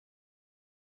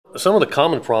Some of the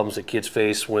common problems that kids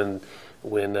face when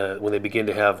they begin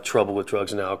to have trouble with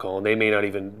drugs and alcohol, and they may not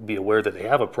even be aware that they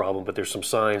have a problem, but there's some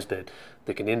signs that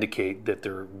can indicate that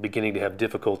they're beginning to have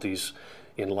difficulties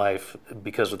in life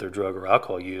because of their drug or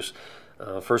alcohol use.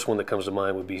 First one that comes to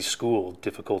mind would be school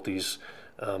difficulties,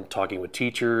 talking with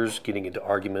teachers, getting into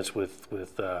arguments with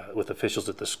officials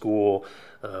at the school,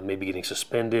 maybe getting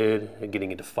suspended, and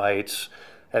getting into fights,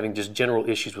 having just general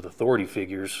issues with authority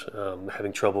figures,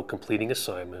 having trouble completing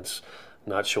assignments,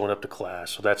 not showing up to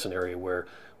class. So that's an area where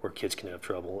kids can have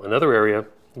trouble. Another area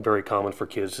very common for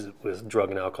kids with drug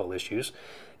and alcohol issues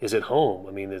is at home.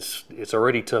 I mean, it's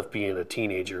already tough being a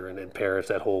teenager, and then parents.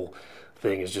 That whole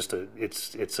thing is just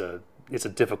it's a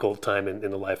difficult time in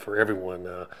the life for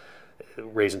everyone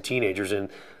raising teenagers. And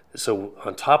so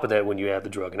on top of that, when you add the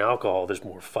drug and alcohol, there's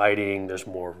more fighting, there's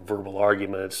more verbal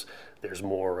arguments, there's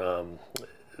more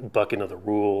bucking of the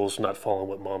rules, not following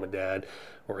what mom and dad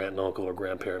or aunt and uncle or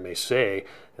grandparent may say.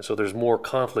 And so there's more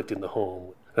conflict in the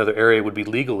home. Another area would be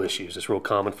legal issues. It's real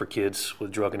common for kids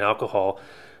with drug and alcohol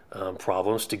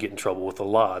problems to get in trouble with the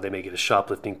law. They may get a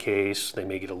shoplifting case, they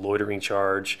may get a loitering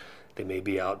charge, they may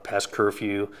be out past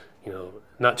curfew. You know,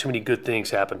 not too many good things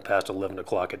happen past 11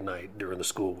 o'clock at night during the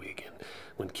school week. And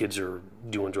when kids are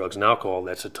doing drugs and alcohol,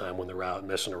 that's a time when they're out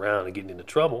messing around and getting into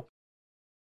trouble.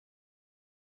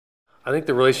 I think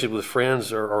the relationship with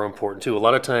friends are important too. A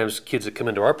lot of times kids that come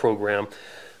into our program,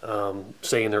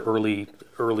 say in their early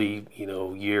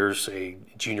years, say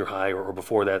junior high or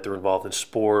before that, they're involved in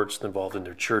sports, they're involved in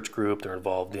their church group, they're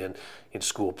involved in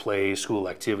school plays, school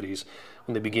activities.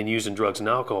 When they begin using drugs and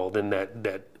alcohol, then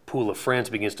that pool of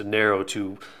friends begins to narrow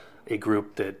to a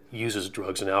group that uses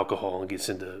drugs and alcohol and gets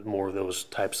into more of those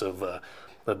types of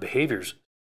behaviors.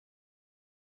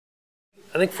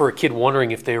 I think for a kid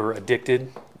wondering if they were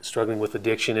addicted, struggling with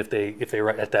addiction, if they were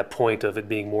at that point of it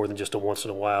being more than just a once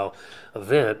in a while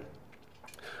event,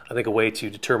 I think a way to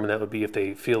determine that would be if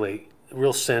they feel a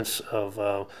real sense of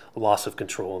loss of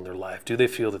control in their life. Do they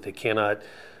feel that they cannot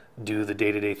do the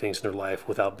day-to-day things in their life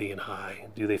without being high?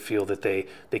 Do they feel that they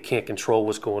can't control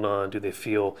what's going on? Do they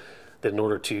feel that in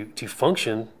order to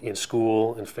function in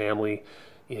school and family,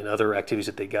 in other activities,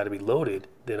 that they got to be loaded?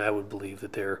 Then I would believe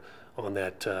that they're on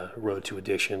that road to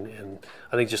addiction. And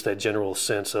I think just that general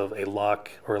sense of a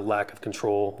lack of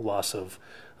control, loss of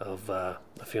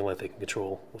feeling like they can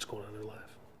control what's going on in their life.